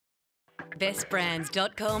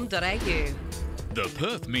bestbrands.com.au. The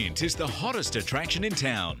Perth Mint is the hottest attraction in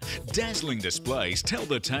town. Dazzling displays tell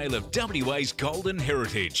the tale of WA's golden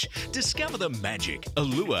heritage. Discover the magic,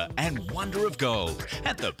 allure and wonder of gold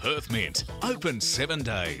at the Perth Mint. Open 7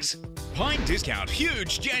 days. Pine Discount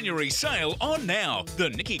huge January sale on now. The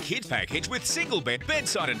Nicky Kids package with single bed,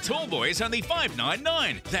 bedside and tall boy is only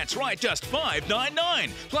 $5.99. That's right, just $5.99.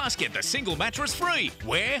 Plus get the single mattress free.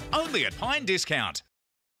 Where? Only at Pine Discount.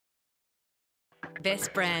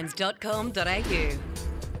 bestbrands.com.au.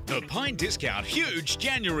 The Pine Discount huge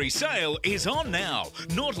January sale is on now.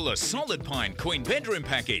 Nautilus Solid Pine Queen Bedroom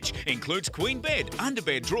Package includes queen bed,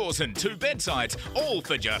 underbed drawers and 2 bedsides, all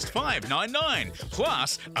for just $5.99.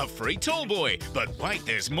 Plus a free tall boy. But wait,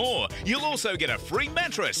 there's more. You'll also get a free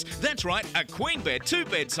mattress. That's right, a queen bed, 2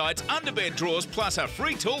 bedsides, underbed drawers plus a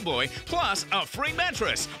free tall boy plus a free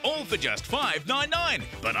mattress. All for just $5.99.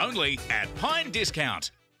 But only at Pine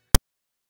Discount.